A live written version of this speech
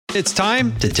It's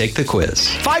time to take the quiz.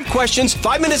 5 questions,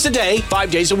 5 minutes a day,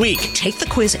 5 days a week. Take the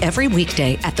quiz every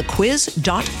weekday at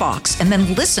thequiz.fox and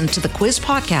then listen to the quiz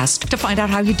podcast to find out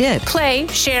how you did. Play,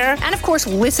 share, and of course,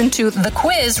 listen to The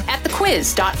Quiz at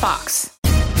thequiz.fox.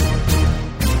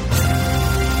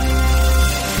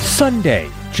 Sunday,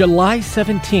 July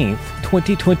 17th,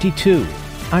 2022.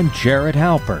 I'm Jared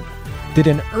Halpern. Did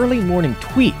an early morning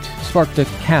tweet spark the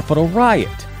Capitol riot?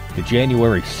 The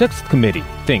January 6th committee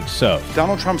thinks so.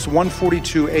 Donald Trump's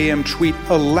 1:42 a.m. tweet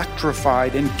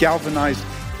electrified and galvanized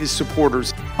his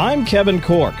supporters. I'm Kevin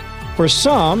Corke. For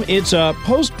some, it's a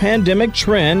post-pandemic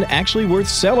trend actually worth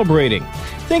celebrating.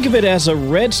 Think of it as a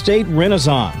red state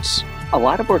renaissance. A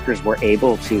lot of workers were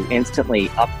able to instantly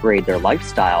upgrade their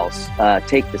lifestyles,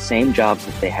 take the same jobs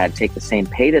that they had, take the same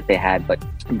pay that they had, but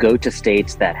go to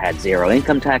states that had zero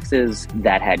income taxes,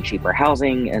 that had cheaper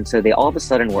housing. And so they all of a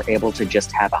sudden were able to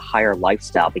just have a higher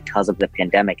lifestyle because of the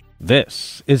pandemic.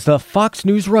 This is the Fox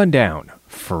News Rundown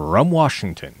from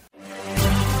Washington.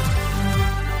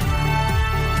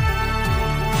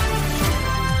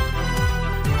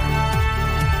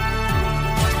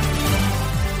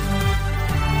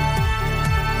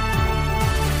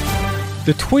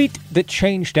 The tweet that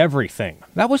changed everything.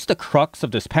 That was the crux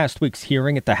of this past week's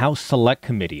hearing at the House Select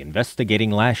Committee investigating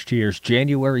last year's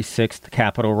January 6th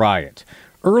Capitol riot.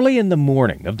 Early in the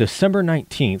morning of December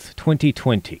 19th,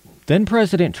 2020, then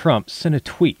President Trump sent a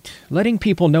tweet letting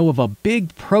people know of a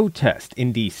big protest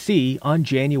in D.C. on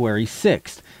January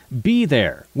 6th. Be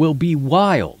there, will be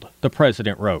wild, the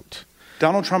president wrote.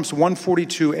 Donald Trump's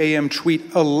 1:42 a.m.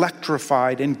 tweet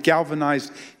electrified and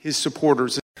galvanized his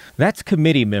supporters. That's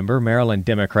committee member, Maryland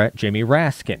Democrat Jamie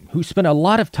Raskin, who spent a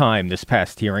lot of time this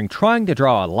past hearing trying to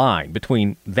draw a line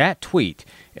between that tweet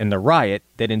and the riot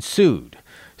that ensued.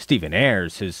 Stephen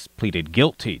Ayers has pleaded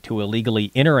guilty to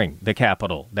illegally entering the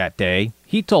Capitol that day.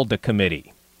 He told the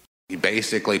committee. He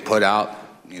basically put out,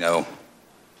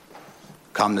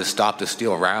 come to Stop the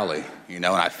Steal rally, and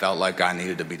I felt like I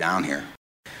needed to be down here.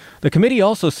 The committee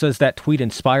also says that tweet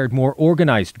inspired more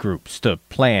organized groups to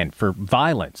plan for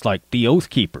violence like the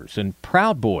Oath Keepers and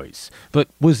Proud Boys. But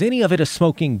was any of it a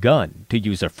smoking gun, to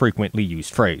use a frequently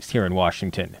used phrase here in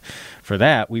Washington? For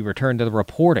that, we return to the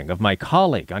reporting of my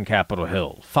colleague on Capitol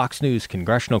Hill, Fox News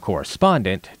congressional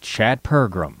correspondent Chad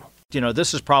Pergram.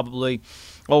 This is probably,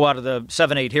 out of the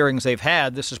 7-8 hearings they've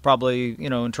had, this is probably,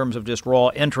 in terms of just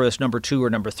raw interest, number 2 or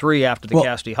number 3 after the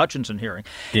Cassidy Hutchinson hearing.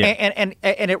 Yeah. And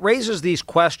it raises these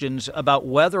questions about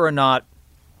whether or not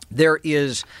there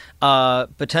is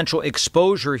potential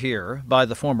exposure here by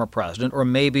the former president, or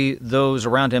maybe those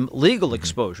around him. Legal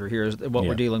exposure here is what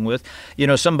we're dealing with.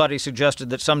 Somebody suggested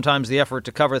that sometimes the effort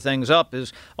to cover things up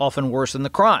is often worse than the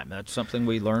crime. That's something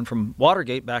we learned from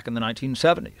Watergate back in the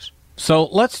 1970s. So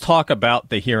let's talk about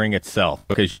the hearing itself,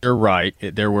 because you're right.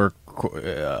 There were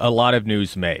a lot of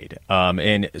news made.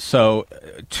 And so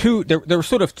there were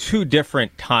sort of two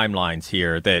different timelines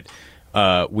here that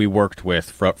we worked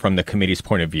with from the committee's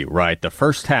point of view, right? The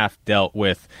first half dealt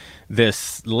with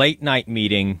this late night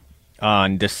meeting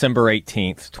on December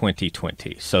 18th,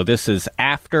 2020. So this is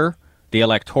after the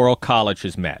Electoral College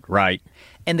has met, right?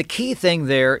 And the key thing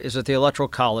there is that the Electoral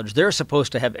College, they're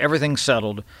supposed to have everything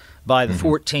settled by the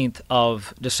 14th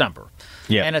of December.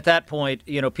 Yeah. And at that point,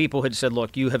 people had said,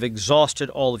 look, you have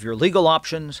exhausted all of your legal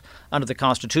options under the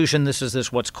Constitution. This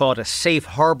is what's called a safe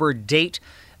harbor date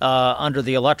under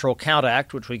the Electoral Count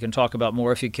Act, which we can talk about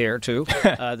more if you care to.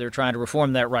 They're trying to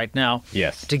reform that right now.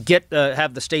 Yes. To get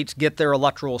have the states get their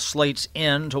electoral slates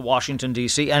into Washington,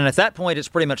 D.C. And at that point, it's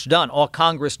pretty much done. All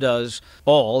Congress does,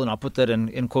 and I'll put that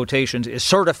in quotations, is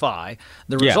certify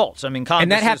the results. I mean, Congress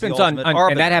and that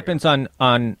happens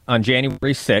on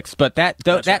January 6th. But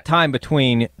that time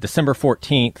between December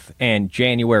 14th and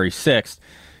January 6th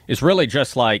is really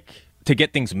just like to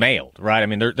get things mailed, right? I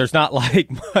mean, there's not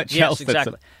like much else. Yes,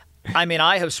 exactly. I mean,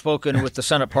 I have spoken with the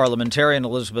Senate parliamentarian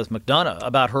Elizabeth McDonough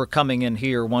about her coming in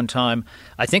here one time,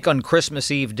 I think on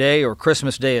Christmas Eve Day or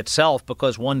Christmas Day itself,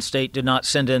 because one state did not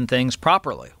send in things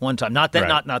properly one time. Not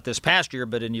this past year,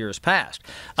 but in years past.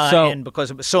 And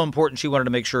because it was so important, she wanted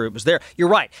to make sure it was there. You're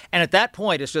right. And at that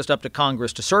point, it's just up to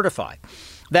Congress to certify.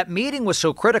 That meeting was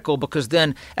so critical because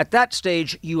then at that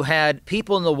stage you had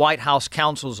people in the White House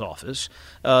counsel's office,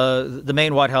 the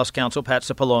main White House counsel, Pat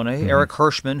Cipollone, Eric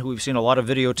Hirschman, who we've seen a lot of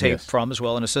videotape from as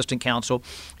well, an assistant counsel,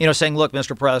 saying, look,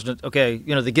 Mr. President, okay,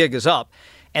 the gig is up.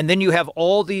 And then you have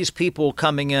all these people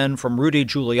coming in from Rudy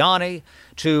Giuliani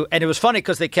and it was funny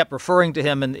because they kept referring to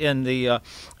him in the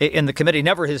committee,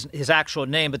 never his actual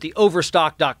name, but the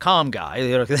Overstock.com guy.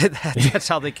 You know, that's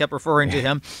how they kept referring to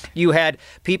him. You had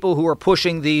people who were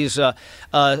pushing these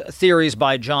theories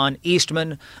by John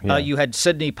Eastman. You had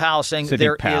Sidney Powell saying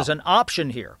there is an option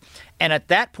here. And at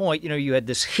that point, you had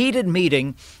this heated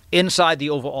meeting inside the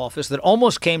Oval Office that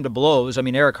almost came to blows. I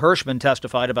mean, Eric Hirschman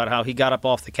testified about how he got up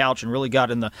off the couch and really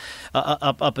got in the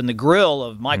up in the grill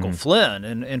of Michael Flynn,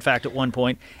 in fact, at one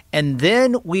point. And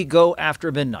then we go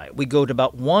after midnight. We go to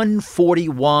about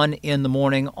 1:41 in the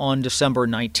morning on December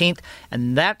 19th,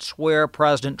 and that's where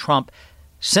President Trump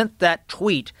sent that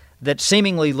tweet that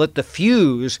seemingly lit the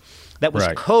fuse that was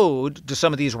code to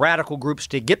some of these radical groups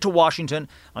to get to Washington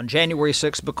on January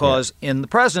 6th because in the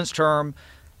president's term,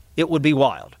 it would be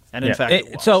wild. And in fact,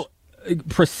 it was. So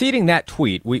preceding that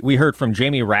tweet, we heard from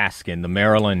Jamie Raskin, the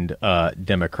Maryland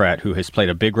Democrat, who has played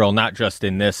a big role not just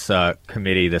in this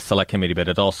committee, the select committee, but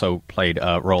it also played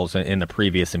roles in the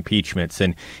previous impeachments.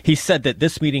 And he said that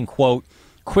this meeting, quote,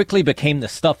 quickly became the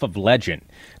stuff of legend.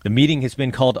 The meeting has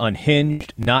been called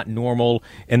unhinged, not normal,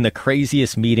 and the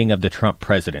craziest meeting of the Trump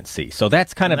presidency. So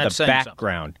that's kind of the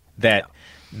background that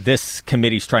this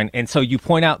committee's trying. And so you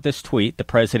point out this tweet. The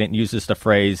president uses the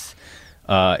phrase,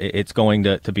 it's going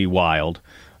to be wild.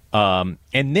 And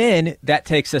then that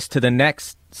takes us to the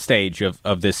next stage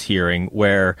of this hearing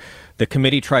where the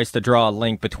committee tries to draw a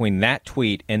link between that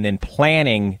tweet and then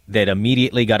planning that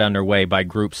immediately got underway by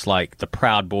groups like the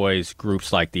Proud Boys,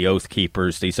 groups like the Oath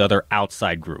Keepers, these other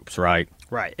outside groups, right?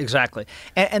 Right, exactly.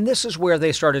 And this is where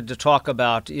they started to talk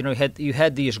about, you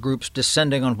had these groups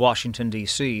descending on Washington,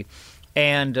 D.C.,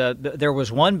 and there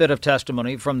was one bit of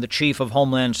testimony from the chief of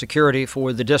Homeland Security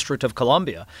for the District of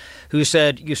Columbia who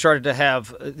said you started to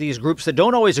have these groups that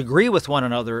don't always agree with one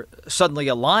another suddenly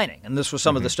aligning. And this was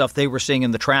some of the stuff they were seeing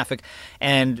in the traffic.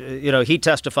 And, he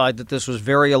testified that this was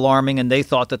very alarming and they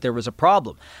thought that there was a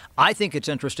problem. I think it's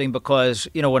interesting because,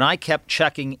 when I kept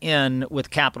checking in with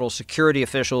Capitol security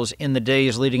officials in the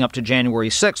days leading up to January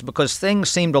 6th, because things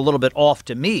seemed a little bit off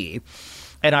to me.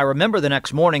 And I remember the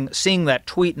next morning seeing that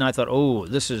tweet, and I thought, oh,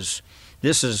 this is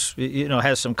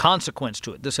has some consequence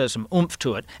to it. This has some oomph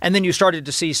to it. And then you started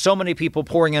to see so many people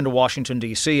pouring into Washington,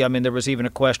 D.C. I mean, there was even a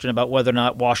question about whether or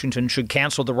not Washington should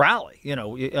cancel the rally.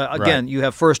 Again, you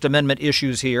have First Amendment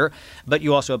issues here, but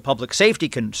you also have public safety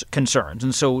concerns.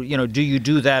 And so, do you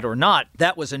do that or not?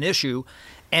 That was an issue.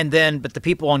 And then, but the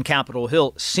people on Capitol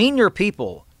Hill, senior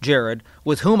people, Jared,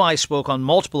 with whom I spoke on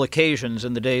multiple occasions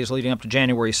in the days leading up to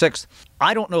January 6th,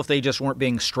 I don't know if they just weren't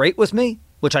being straight with me,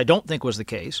 which I don't think was the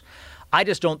case. I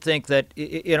just don't think that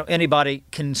anybody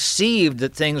conceived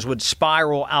that things would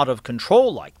spiral out of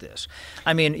control like this.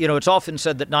 I mean, it's often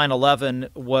said that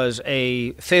 9/11 was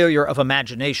a failure of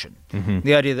imagination.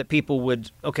 The idea that people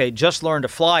would, just learn to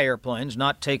fly airplanes,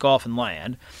 not take off and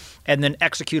land, and then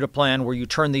execute a plan where you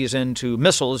turn these into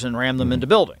missiles and ram them into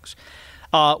buildings.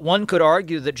 One could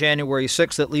argue that January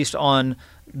 6th, at least on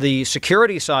the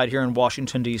security side here in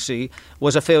Washington, D.C.,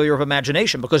 was a failure of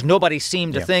imagination because nobody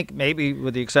seemed to think, maybe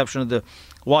with the exception of the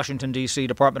Washington, D.C.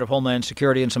 Department of Homeland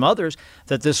Security and some others,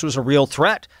 that this was a real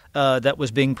threat that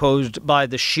was being posed by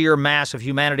the sheer mass of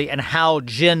humanity and how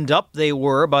ginned up they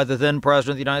were by the then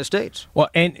President of the United States. Well,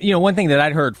 and, one thing that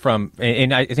I'd heard from,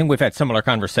 and I think we've had similar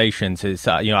conversations, is,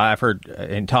 I've heard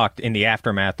and talked in the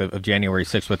aftermath of January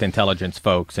 6th with intelligence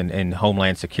folks and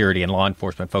Homeland Security and law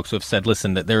enforcement folks who have said,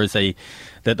 listen, that there is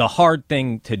that the hard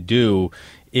thing to do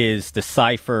is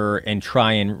decipher and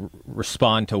try and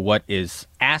respond to what is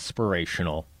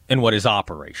aspirational and what is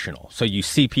operational. So you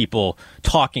see people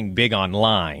talking big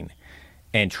online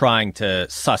and trying to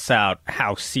suss out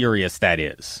how serious that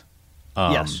is.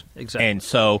 Yes, exactly. And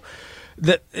so,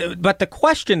 but the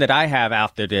question that I have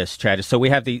after this, Chad, is so we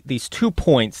have these 2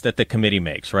 points that the committee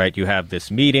makes, right? You have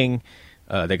this meeting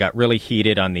that got really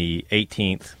heated on the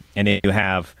 18th, and then you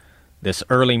have this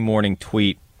early morning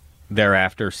tweet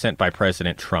thereafter sent by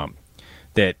President Trump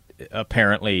that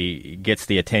apparently gets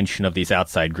the attention of these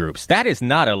outside groups. That is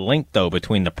not a link, though,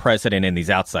 between the president and these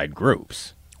outside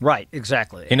groups. Right,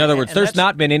 exactly. In other words, there's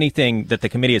not been anything that the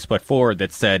committee has put forward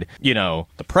that said, the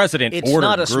president ordered groups. It's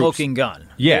not a smoking gun.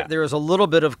 Yeah. There is a little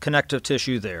bit of connective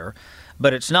tissue there,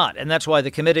 but it's not. And that's why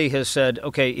the committee has said,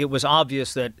 it was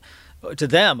obvious that, to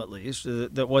them at least,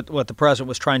 that what the president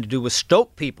was trying to do was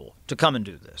stoke people to come and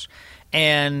do this.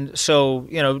 And so,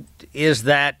 is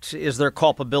there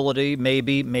culpability?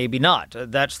 Maybe, maybe not.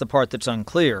 That's the part that's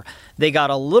unclear. They got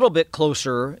a little bit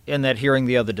closer in that hearing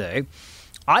the other day.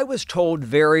 I was told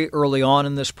very early on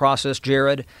in this process,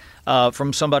 Jared,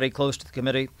 from somebody close to the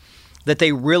committee, that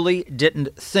they really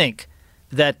didn't think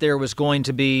that there was going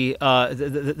to be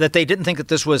that they didn't think that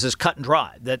this was as cut and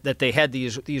dry, that they had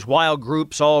these wild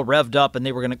groups all revved up and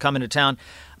they were going to come into town.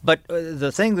 But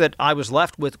the thing that I was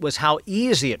left with was how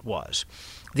easy it was.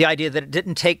 The idea that it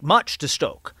didn't take much to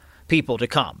stoke people to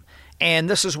come. And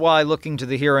this is why, looking to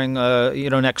the hearing,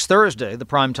 next Thursday, the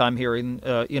primetime hearing,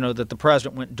 that the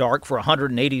president went dark for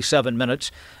 187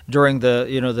 minutes during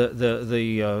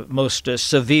the most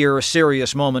severe,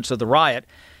 serious moments of the riot.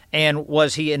 And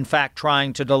was he, in fact,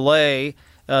 trying to delay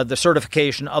the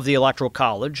certification of the Electoral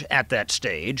College at that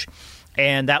stage?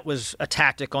 And that was a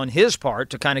tactic on his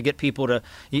part to kind of get people to,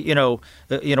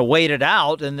 wait it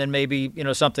out, and then maybe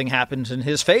something happens in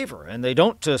his favor, and they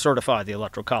don't certify the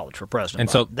Electoral College for President. And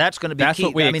so that's going to be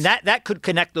key. That could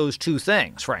connect those two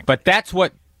things, frankly. But that's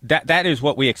what that is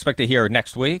what we expect to hear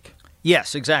next week.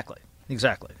 Yes, exactly,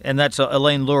 and that's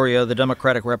Elaine Luria, the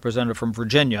Democratic representative from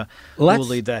Virginia, who will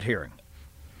lead that hearing.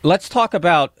 Let's talk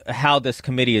about how this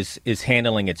committee is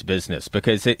handling its business,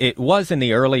 because it was in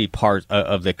the early part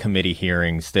of the committee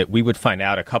hearings that we would find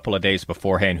out a couple of days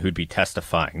beforehand who'd be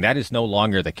testifying. That is no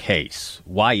longer the case.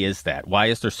 Why is that? Why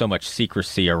is there so much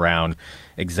secrecy around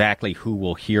exactly who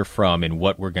we'll hear from and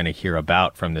what we're going to hear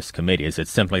about from this committee? Is it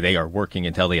simply they are working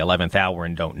until the 11th hour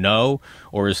and don't know,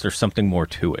 or is there something more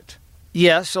to it?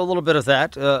 Yes, a little bit of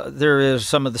that. There is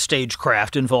some of the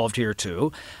stagecraft involved here,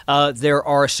 too. There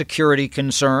are security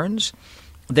concerns.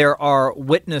 There are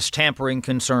witness tampering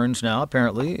concerns now,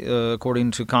 apparently,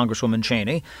 according to Congresswoman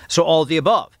Cheney. So all of the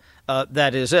above.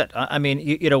 That is it. I mean,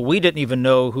 we didn't even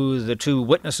know who the two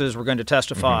witnesses were going to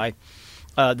testify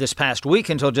this past week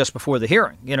until just before the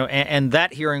hearing. And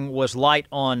that hearing was light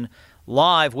on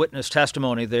live witness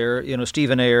testimony there,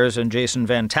 Stephen Ayers and Jason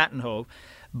Van Tattenhove.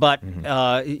 But,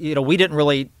 we didn't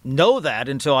really know that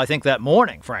until I think that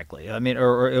morning, frankly. I mean,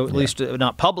 or at least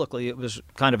not publicly. It was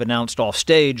kind of announced off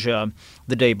stage the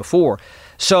day before.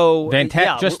 So,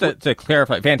 to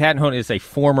clarify, Van Tattenhove is a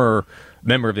former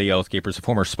member of the Oath Keepers, a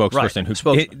former spokesperson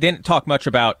who didn't talk much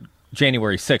about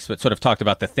January 6th, but sort of talked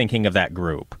about the thinking of that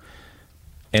group.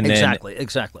 And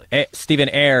exactly. Stephen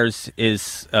Ayers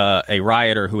is a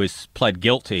rioter who has pled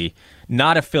guilty,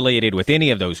 not affiliated with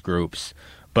any of those groups,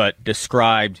 but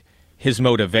described his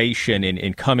motivation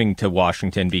in coming to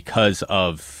Washington because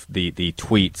of the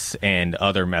tweets and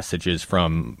other messages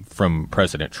from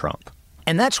President Trump.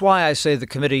 And that's why I say the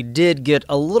committee did get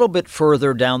a little bit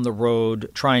further down the road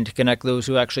trying to connect those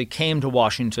who actually came to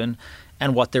Washington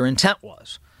and what their intent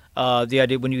was. The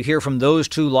idea when you hear from those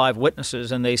two live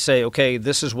witnesses and they say, okay,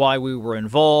 this is why we were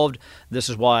involved, this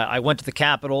is why I went to the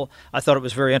Capitol. I thought it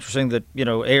was very interesting that,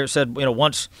 Ayers said,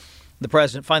 once the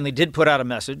president finally did put out a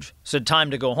message, said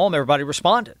time to go home, everybody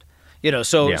responded.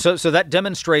 So that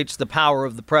demonstrates the power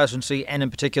of the presidency, and in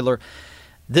particular,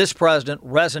 this president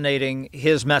resonating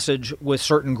his message with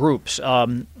certain groups.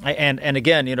 And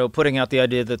again, putting out the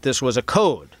idea that this was a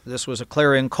code, this was a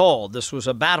clarion call, this was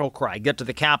a battle cry, get to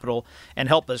the Capitol and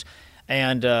help us.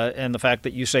 And the fact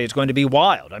that you say it's going to be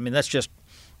wild. I mean, that's just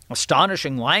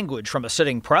astonishing language from a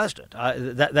sitting president.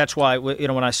 That's why,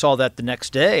 when I saw that the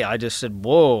next day, I just said,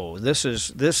 whoa, this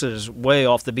is way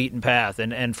off the beaten path.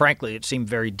 And frankly, it seemed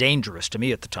very dangerous to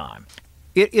me at the time.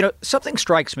 Something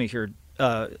strikes me here,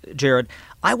 Jared.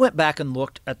 I went back and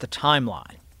looked at the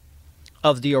timeline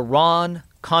of the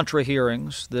Iran-Contra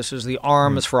hearings. This is the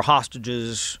arms for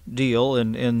hostages deal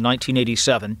in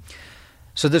 1987.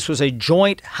 So this was a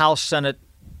joint House-Senate,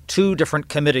 two different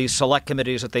committees, select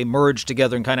committees that they merged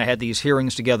together and kind of had these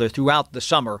hearings together throughout the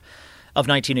summer of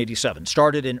 1987.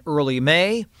 Started in early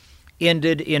May,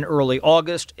 ended in early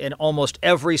August, and almost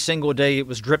every single day it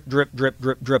was drip, drip, drip,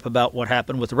 drip, drip about what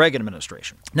happened with the Reagan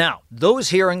administration. Now, those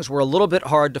hearings were a little bit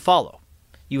hard to follow.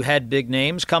 You had big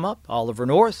names come up, Oliver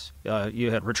North,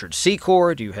 you had Richard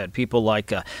Secord, you had people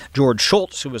like George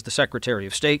Shultz, who was the Secretary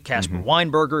of State, Caspar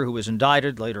Weinberger, who was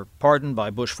indicted, later pardoned by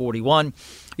Bush 41.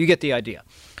 You get the idea.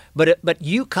 But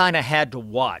you kind of had to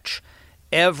watch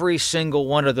every single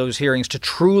one of those hearings to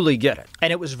truly get it.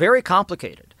 And it was very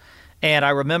complicated. And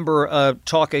I remember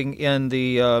talking in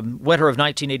the winter of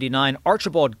 1989,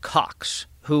 Archibald Cox,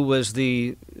 who was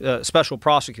the special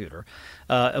prosecutor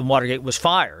in Watergate, was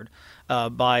fired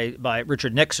by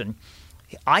Richard Nixon.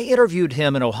 I interviewed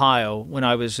him in Ohio when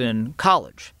I was in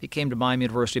college. He came to Miami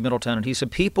University, Middletown, and he said,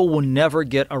 people will never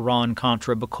get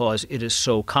Iran-Contra because it is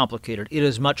so complicated. It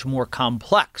is much more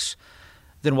complex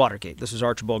than Watergate. This is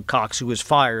Archibald Cox, who was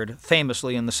fired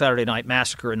famously in the Saturday Night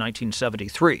Massacre in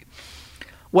 1973.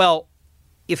 Well,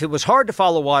 if it was hard to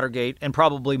follow Watergate and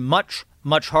probably much,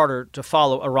 much harder to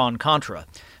follow Iran-Contra,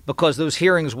 because those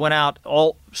hearings went out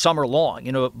all summer long.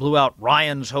 You know, it blew out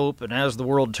Ryan's Hope and As the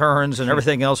World Turns and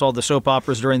everything else, all the soap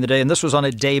operas during the day. And this was on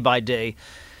a day-by-day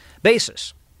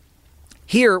basis.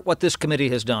 Here, what this committee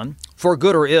has done, for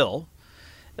good or ill,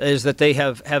 is that they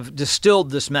have distilled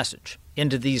this message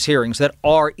into these hearings that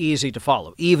are easy to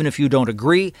follow. Even if you don't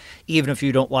agree, even if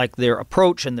you don't like their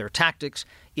approach and their tactics,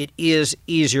 it is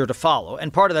easier to follow.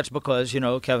 And part of that's because, you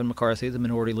know, Kevin McCarthy, the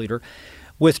minority leader,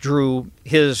 withdrew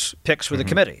his picks for the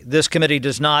committee. This committee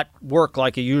does not work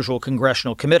like a usual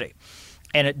congressional committee.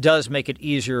 And it does make it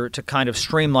easier to kind of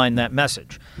streamline that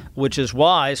message, which is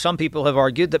why some people have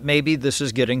argued that maybe this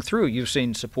is getting through. You've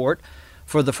seen support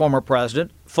for the former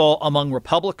president fall among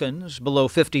Republicans below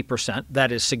 50%.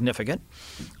 That is significant.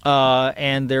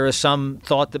 And there is some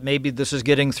thought that maybe this is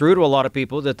getting through to a lot of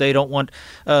people, that they don't want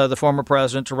the former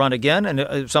president to run again.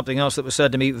 And something else that was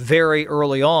said to me very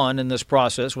early on in this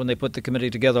process when they put the committee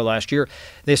together last year,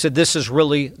 they said this is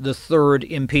really the third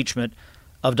impeachment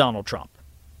of Donald Trump.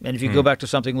 And if you go back to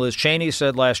something Liz Cheney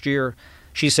said last year,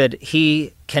 she said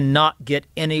he cannot get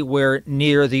anywhere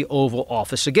near the Oval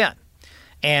Office again.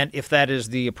 And if that is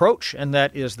the approach and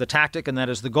that is the tactic and that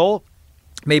is the goal,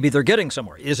 maybe they're getting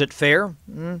somewhere. Is it fair?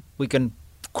 We can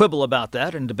quibble about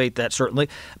that and debate that, certainly.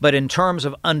 But in terms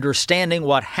of understanding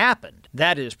what happened,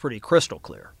 that is pretty crystal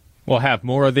clear. We'll have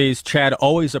more of these. Chad,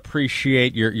 always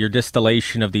appreciate your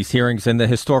distillation of these hearings and the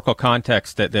historical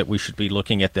context that we should be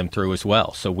looking at them through as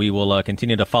well. So we will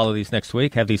continue to follow these next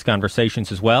week, have these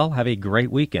conversations as well. Have a great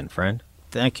weekend, friend.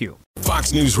 Thank you.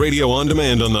 Fox News Radio on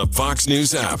demand on the Fox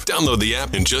News app. Download the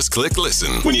app and just click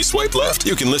listen. When you swipe left,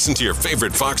 you can listen to your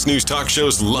favorite Fox News talk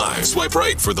shows live. Swipe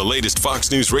right for the latest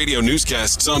Fox News Radio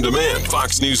newscasts on demand.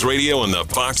 Fox News Radio on the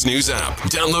Fox News app.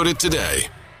 Download it today.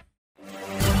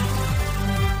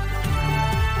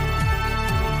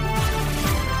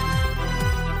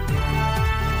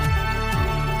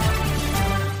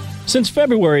 Since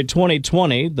February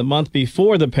 2020, the month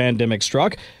before the pandemic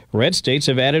struck, red states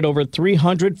have added over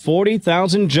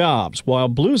 340,000 jobs, while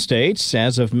blue states,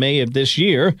 as of May of this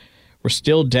year, were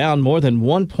still down more than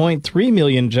 1.3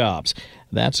 million jobs.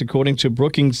 That's according to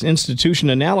Brookings Institution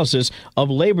analysis of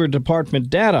Labor Department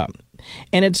data.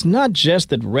 And it's not just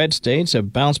that red states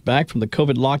have bounced back from the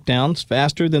COVID lockdowns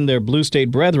faster than their blue state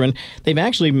brethren. They've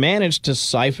actually managed to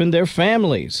siphon their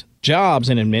families, jobs,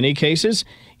 and in many cases,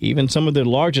 even some of their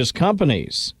largest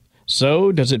companies.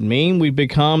 So, does it mean we've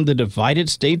become the divided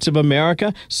states of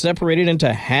America, separated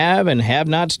into have and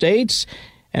have-not states?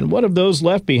 And what have those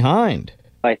left behind?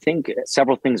 I think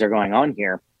several things are going on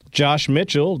here. Josh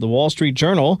Mitchell, the Wall Street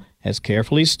Journal, has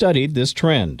carefully studied this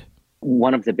trend.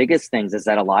 One of the biggest things is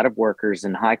that a lot of workers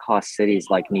in high-cost cities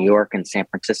like New York and San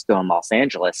Francisco and Los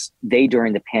Angeles, they,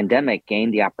 during the pandemic,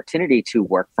 gained the opportunity to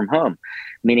work from home,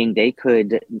 meaning they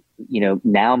could,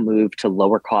 now move to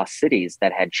lower-cost cities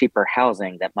that had cheaper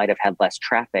housing, that might have had less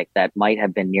traffic, that might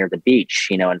have been near the beach,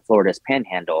 in Florida's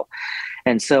Panhandle.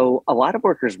 And so a lot of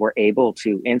workers were able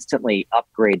to instantly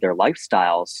upgrade their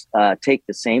lifestyles, take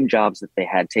the same jobs that they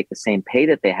had, take the same pay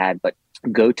that they had, but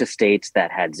go to states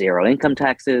that had zero income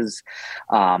taxes,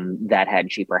 that had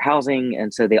cheaper housing.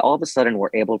 And so they all of a sudden were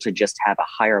able to just have a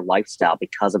higher lifestyle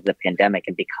because of the pandemic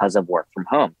and because of work from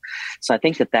home. So I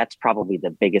think that that's probably the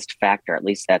biggest factor. At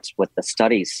least that's what the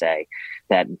studies say,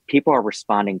 that people are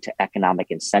responding to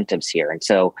economic incentives here. And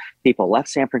so people left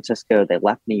San Francisco, they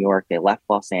left New York, they left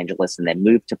Los Angeles, and they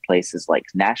moved to places like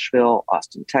Nashville,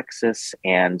 Austin, Texas,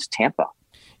 and Tampa.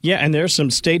 Yeah, and there's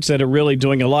some states that are really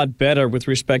doing a lot better with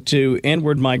respect to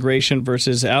inward migration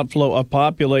versus outflow of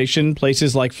population.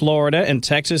 Places like Florida and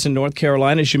Texas and North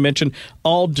Carolina, as you mentioned,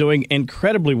 all doing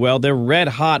incredibly well. They're red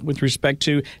hot with respect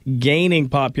to gaining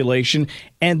population.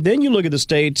 And then you look at the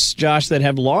states, Josh, that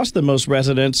have lost the most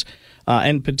residents,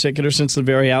 in particular since the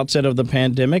very outset of the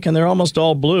pandemic, and they're almost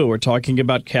all blue. We're talking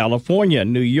about California,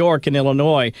 New York, and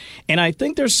Illinois. And I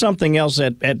think there's something else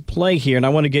at play here, and I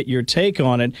want to get your take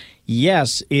on it.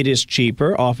 Yes, it is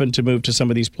cheaper often to move to some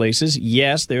of these places.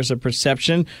 Yes, there's a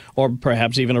perception or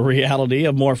perhaps even a reality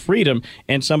of more freedom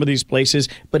in some of these places,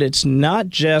 but it's not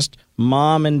just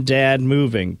mom and dad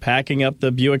moving, packing up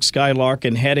the Buick Skylark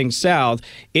and heading south.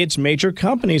 It's major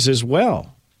companies as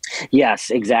well. Yes,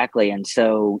 exactly. And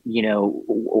so,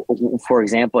 for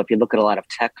example, if you look at a lot of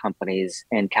tech companies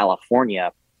in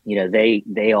California,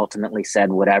 they ultimately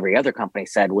said what every other company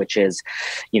said, which is,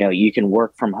 you can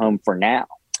work from home for now.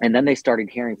 And then they started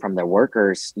hearing from their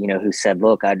workers, who said,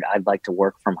 look, I'd like to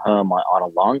work from home on a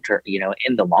long term,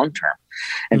 in the long term.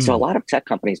 And so a lot of tech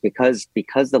companies, because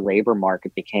the labor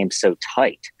market became so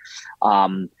tight,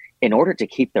 in order to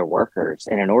keep their workers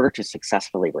and in order to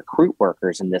successfully recruit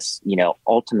workers in this,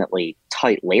 ultimately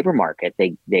tight labor market,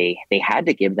 they had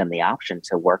to give them the option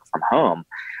to work from home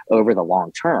over the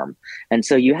long term. And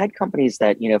so you had companies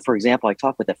that, for example, I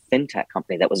talked with a fintech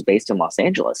company that was based in Los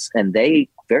Angeles, and they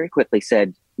very quickly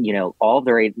said, all of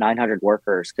their 900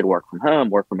 workers could work from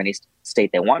home, work from any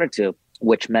state they wanted to,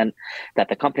 which meant that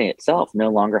the company itself no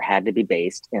longer had to be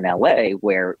based in LA,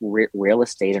 where real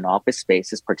estate and office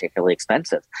space is particularly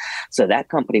expensive. So that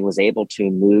company was able to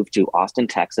move to Austin,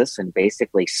 Texas, and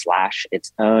basically slash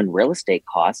its own real estate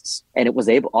costs. And it was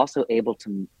also able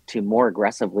to more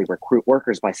aggressively recruit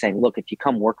workers by saying, look, if you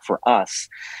come work for us,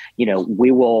 you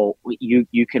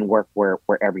can work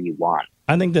wherever you want.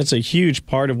 I think that's a huge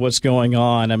part of what's going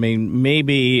on. I mean,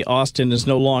 maybe Austin is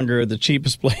no longer the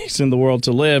cheapest place in the world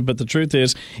to live, but the truth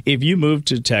is, if you move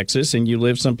to Texas and you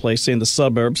live someplace in the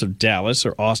suburbs of Dallas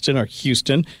or Austin or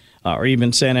Houston or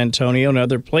even San Antonio and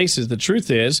other places, the truth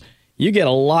is, you get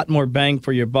a lot more bang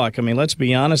for your buck. I mean, let's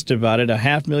be honest about it.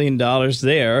 $500,000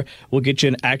 there will get you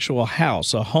an actual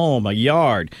house, a home, a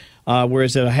yard.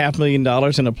 Whereas at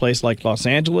 $500,000 in a place like Los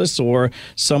Angeles or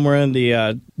somewhere in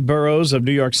the boroughs of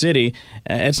New York City,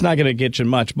 it's not going to get you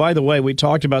much. By the way, we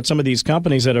talked about some of these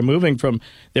companies that are moving from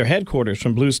their headquarters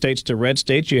from blue states to red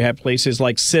states. You have places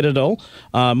like Citadel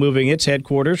moving its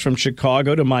headquarters from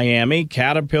Chicago to Miami,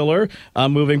 Caterpillar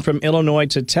moving from Illinois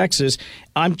to Texas.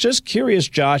 I'm just curious,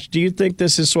 Josh, do you think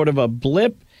this is sort of a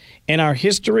blip in our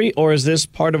history, or is this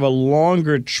part of a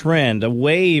longer trend, a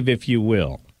wave, if you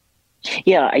will?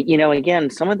 Yeah, again,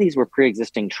 some of these were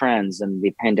pre-existing trends, and the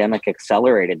pandemic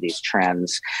accelerated these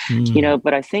trends.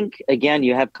 But I think, again,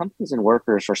 you have companies and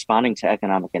workers responding to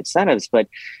economic incentives, but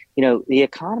the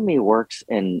economy works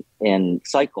in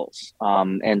cycles,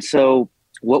 and so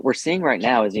what we're seeing right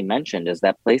now, as you mentioned, is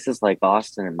that places like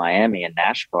Boston and Miami and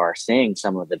Nashville are seeing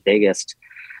some of the biggest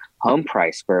home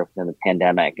price growth in the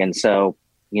pandemic, and so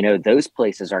those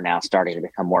places are now starting to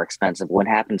become more expensive. What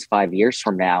happens 5 years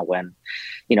from now when,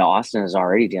 Austin is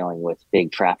already dealing with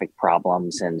big traffic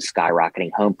problems and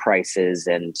skyrocketing home prices,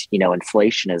 and,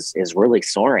 inflation is really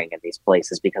soaring in these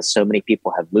places because so many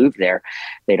people have moved there.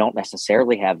 They don't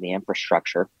necessarily have the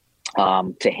infrastructure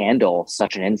to handle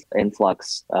such an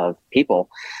influx of people.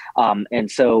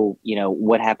 And so,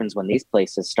 what happens when these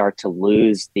places start to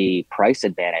lose the price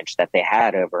advantage that they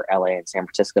had over LA and San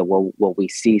Francisco? Will we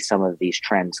see some of these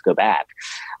trends go back?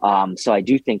 So I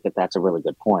do think that that's a really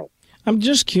good point. I'm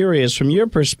just curious, from your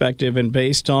perspective and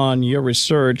based on your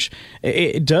research,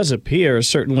 it does appear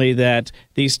certainly that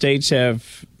these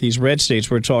red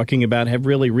states we're talking about have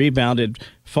really rebounded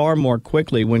far more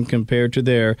quickly when compared to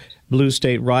their blue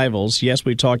state rivals. Yes,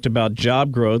 we talked about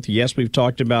job growth. Yes, we've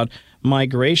talked about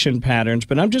migration patterns,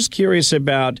 but I'm just curious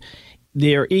about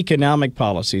their economic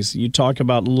policies. You talk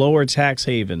about lower tax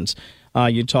havens.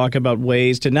 You talk about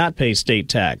ways to not pay state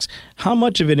tax. How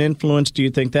much of an influence do you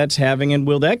think that's having, and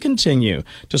will that continue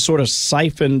to sort of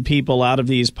siphon people out of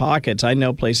these pockets? I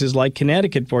know places like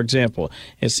Connecticut, for example,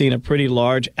 has seen a pretty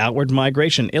large outward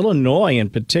migration. Illinois in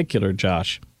particular,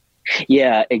 Josh.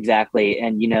 Yeah, exactly.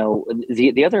 And,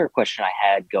 the other question I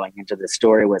had going into the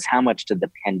story was how much did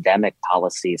the pandemic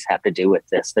policies have to do with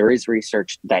this? There is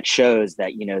research that shows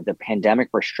that, the pandemic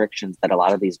restrictions that a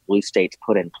lot of these blue states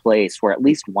put in place were at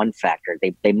least one factor.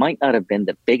 They might not have been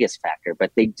the biggest factor,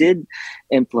 but they did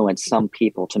influence some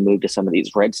people to move to some of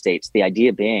these red states. The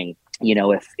idea being,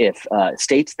 if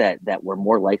states that were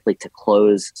more likely to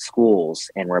close schools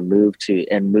and move to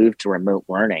remote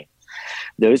learning,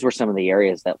 those were some of the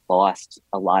areas that lost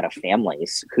a lot of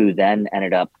families who then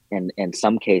ended up, in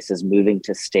some cases, moving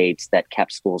to states that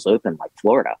kept schools open, like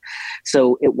Florida.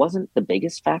 So it wasn't the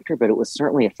biggest factor, but it was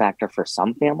certainly a factor for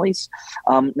some families.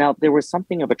 Now, there was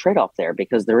something of a trade-off there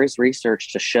because there is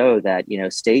research to show that,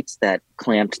 states that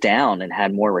clamped down and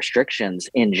had more restrictions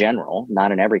in general,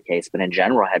 not in every case, but in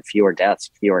general had fewer deaths,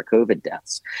 fewer COVID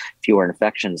deaths, fewer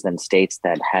infections than states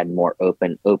that had more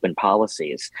open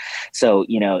policies. So,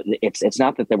 it's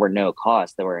not that there were no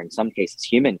costs. There were, in some cases,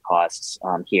 human costs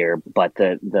here, but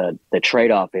the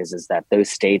trade-off is that those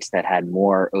states that had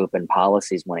more open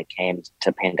policies when it came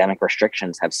to pandemic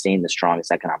restrictions have seen the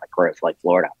strongest economic growth, like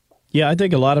Florida. Yeah, I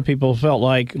think a lot of people felt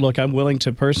like, look, I'm willing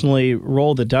to personally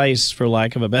roll the dice, for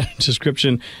lack of a better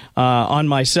description, on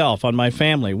myself, on my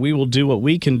family. We will do what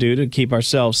we can do to keep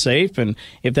ourselves safe. And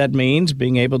if that means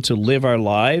being able to live our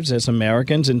lives as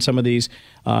Americans in some of these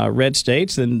red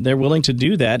states, then they're willing to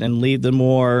do that and leave the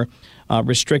more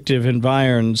restrictive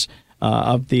environs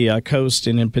of the coast,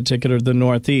 and in particular the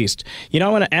Northeast. I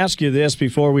want to ask you this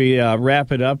before we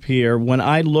wrap it up here. When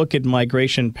I look at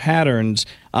migration patterns,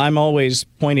 I'm always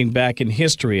pointing back in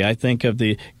history. I think of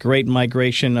the great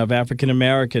migration of African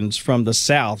Americans from the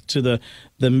South to the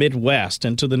Midwest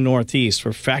and to the Northeast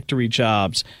for factory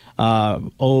jobs.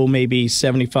 Maybe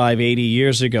 75, 80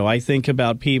 years ago. I think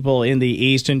about people in the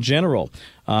East in general,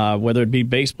 whether it be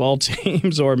baseball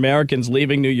teams or Americans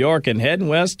leaving New York and heading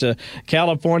west to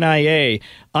California.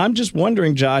 I'm just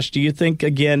wondering, Josh, do you think,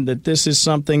 again, that this is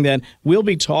something that we'll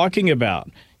be talking about,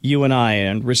 you and I,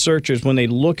 and researchers, when they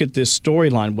look at this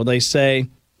storyline? Will they say,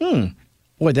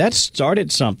 boy, that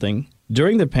started something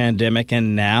during the pandemic,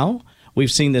 and now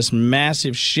we've seen this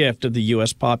massive shift of the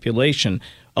U.S. population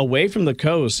away from the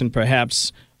coast and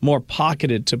perhaps more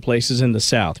pocketed to places in the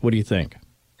South? What do you think?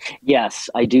 Yes,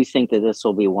 I do think that this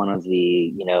will be one of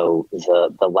the,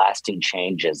 the lasting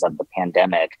changes of the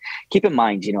pandemic. Keep in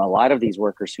mind, a lot of these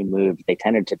workers who moved, they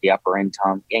tended to be upper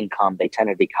income, they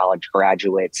tended to be college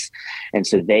graduates. And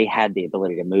so they had the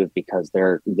ability to move because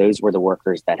those were the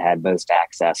workers that had most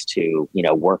access to,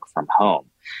 work from home,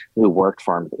 who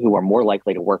were more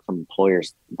likely to work from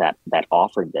employers that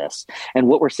offered this. And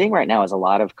what we're seeing right now is a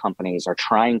lot of companies are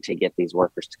trying to get these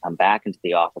workers to come back into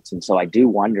the office. And so I do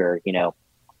wonder,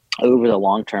 over the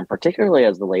long term, particularly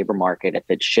as the labor market, if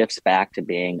it shifts back to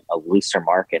being a looser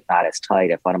market, not as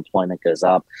tight, if unemployment goes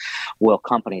up, will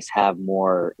companies have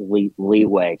more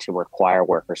leeway to require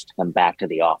workers to come back to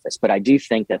the office? But I do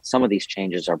think that some of these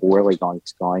changes are really going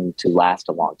to last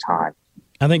a long time.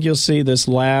 I think you'll see this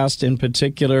last in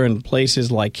particular in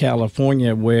places like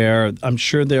California, where I'm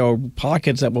sure there are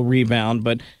pockets that will rebound.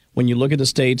 But when you look at the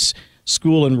state's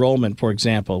school enrollment, for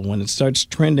example, when it starts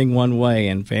trending one way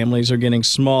and families are getting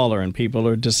smaller and people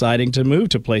are deciding to move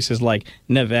to places like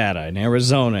Nevada and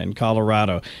Arizona and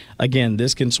Colorado, again,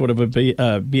 this can sort of be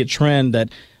a trend that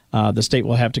the state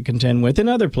will have to contend with in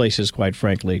other places, quite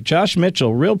frankly. Josh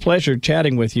Mitchell, real pleasure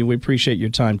chatting with you. We appreciate your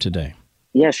time today.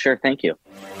 Yeah, sure. Thank you.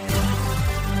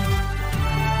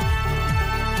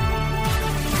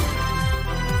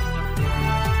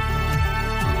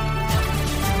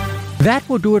 That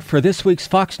will do it for this week's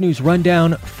Fox News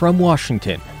Rundown from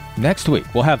Washington. Next week,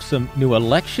 we'll have some new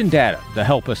election data to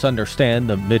help us understand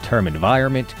the midterm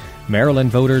environment. Maryland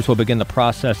voters will begin the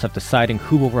process of deciding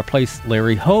who will replace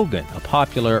Larry Hogan, a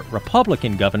popular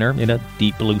Republican governor in a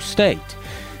deep blue state.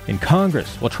 In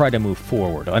Congress, we'll try to move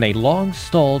forward on a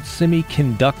long-stalled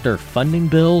semiconductor funding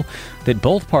bill that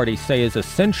both parties say is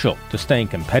essential to staying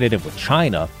competitive with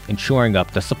China and shoring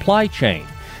up the supply chain.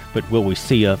 But will we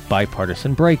see a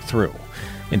bipartisan breakthrough?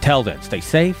 Until then, stay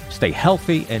safe, stay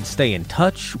healthy, and stay in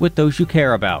touch with those you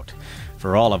care about.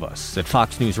 For all of us at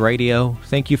Fox News Radio,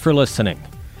 thank you for listening.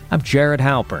 I'm Jared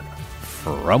Halpern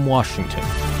from Washington.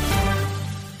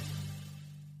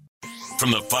 From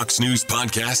the Fox News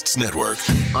Podcasts Network.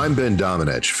 I'm Ben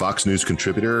Domenech, Fox News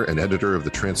contributor and editor of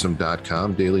the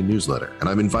Transom.com daily newsletter, and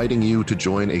I'm inviting you to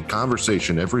join a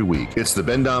conversation every week. It's the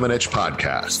Ben Domenech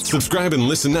Podcast. Subscribe and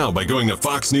listen now by going to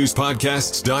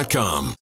foxnewspodcasts.com.